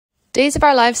Days of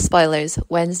Our Lives spoilers.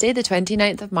 Wednesday the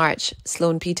 29th of March.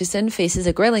 Sloan Peterson faces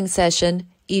a grilling session.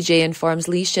 EJ informs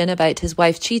Shin about his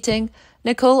wife cheating.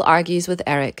 Nicole argues with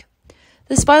Eric.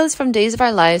 The spoilers from Days of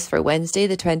Our Lives for Wednesday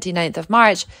the 29th of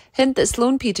March hint that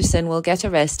Sloan Peterson will get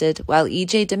arrested, while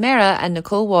EJ DiMera and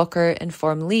Nicole Walker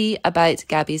inform Lee about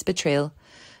Gabi's betrayal.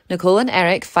 Nicole and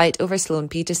Eric fight over Sloan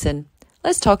Peterson.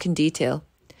 Let's talk in detail.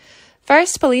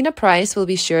 First, Paulina Price will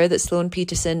be sure that Sloan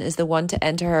Peterson is the one to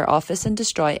enter her office and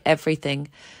destroy everything.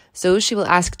 So she will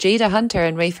ask Jada Hunter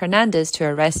and Rafe Hernandez to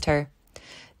arrest her.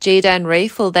 Jada and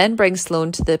Rafe will then bring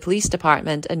Sloan to the police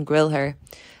department and grill her.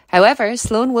 However,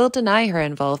 Sloan will deny her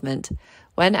involvement.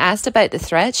 When asked about the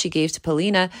threat she gave to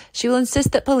Paulina, she will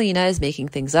insist that Paulina is making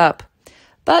things up.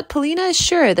 But Paulina is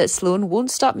sure that Sloan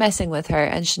won't stop messing with her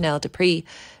and Chanel Dupree,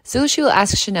 so she will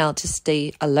ask Chanel to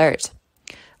stay alert.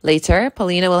 Later,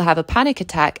 Paulina will have a panic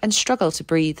attack and struggle to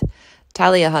breathe.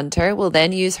 Talia Hunter will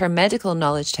then use her medical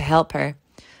knowledge to help her.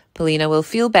 Paulina will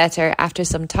feel better after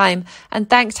some time and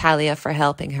thank Talia for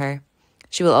helping her.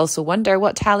 She will also wonder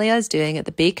what Talia is doing at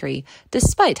the bakery,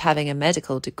 despite having a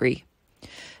medical degree.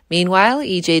 Meanwhile,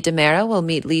 EJ DiMera will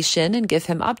meet Shin and give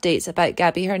him updates about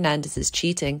Gabi Hernandez's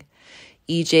cheating.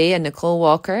 EJ and Nicole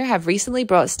Walker have recently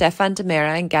brought Stefan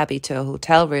DiMera and Gabi to a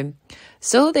hotel room,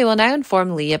 so they will now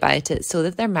inform Lee about it so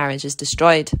that their marriage is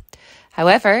destroyed.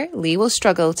 However, Lee will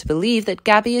struggle to believe that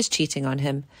Gabi is cheating on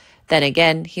him. Then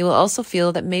again, he will also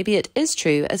feel that maybe it is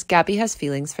true, as Gabi has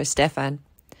feelings for Stefan.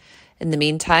 In the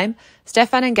meantime,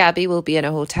 Stefan and Gabi will be in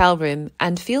a hotel room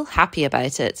and feel happy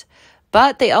about it.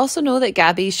 But they also know that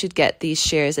Gabi should get these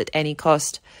shares at any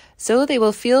cost, so they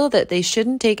will feel that they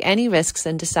shouldn't take any risks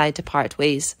and decide to part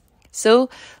ways. So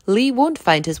Lee won't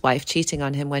find his wife cheating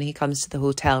on him when he comes to the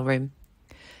hotel room.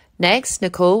 Next,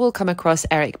 Nicole will come across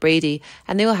Eric Brady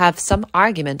and they will have some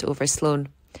argument over Sloan.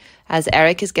 As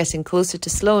Eric is getting closer to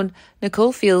Sloan,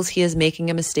 Nicole feels he is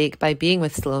making a mistake by being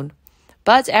with Sloan.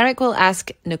 But Eric will ask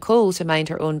Nicole to mind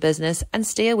her own business and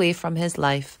stay away from his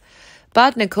life.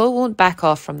 But Nicole won't back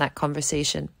off from that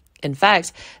conversation. In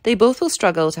fact, they both will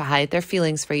struggle to hide their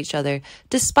feelings for each other,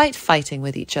 despite fighting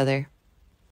with each other.